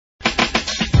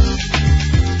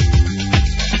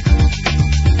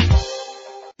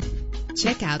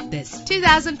Check out this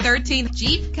 2013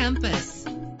 Jeep Compass.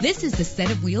 This is the set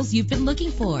of wheels you've been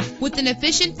looking for, with an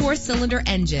efficient 4-cylinder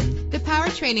engine. The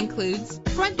powertrain includes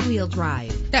front-wheel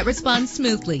drive that responds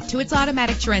smoothly to its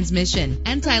automatic transmission.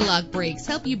 Anti-lock brakes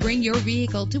help you bring your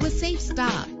vehicle to a safe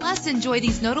stop. Plus, enjoy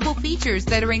these notable features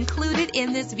that are included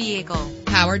in this vehicle: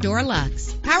 power door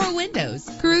locks, power windows,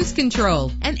 cruise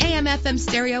control, an AM/FM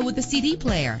stereo with a CD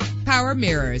player, power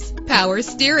mirrors, power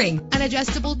steering, an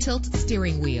adjustable tilt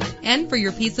steering wheel. And for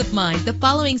your peace of mind, the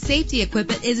following safety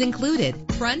equipment is included: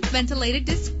 front ventilated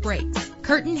disc brakes,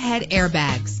 curtain head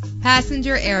airbags,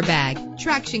 passenger airbag,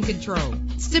 traction control,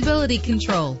 stability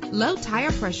control, low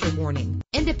tire pressure warning,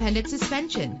 independent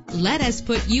suspension. Let us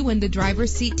put you in the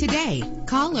driver's seat today.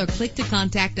 Call or click to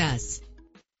contact us.